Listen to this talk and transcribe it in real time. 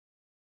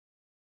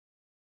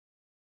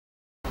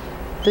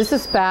This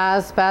is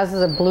Spaz. Spaz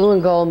is a blue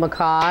and gold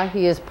macaw.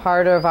 He is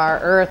part of our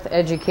Earth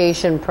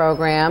education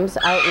programs,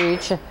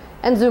 outreach,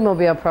 and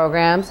zoomobile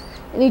programs.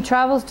 And he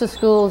travels to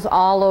schools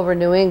all over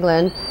New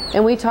England.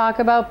 And we talk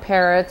about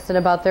parrots and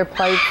about their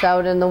plights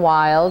out in the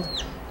wild.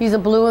 He's a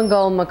blue and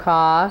gold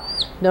macaw.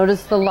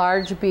 Notice the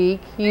large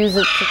beak. He uses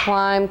it to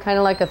climb kind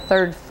of like a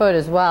third foot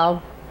as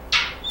well.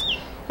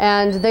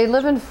 And they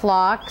live in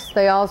flocks.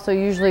 They also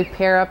usually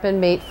pair up and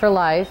mate for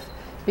life.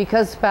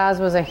 Because Spaz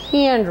was a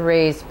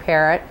hand-raised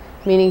parrot,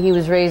 meaning he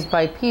was raised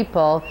by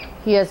people,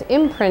 he has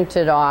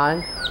imprinted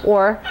on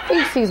or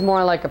thinks he's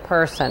more like a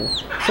person.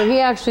 So he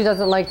actually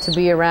doesn't like to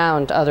be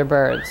around other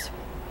birds.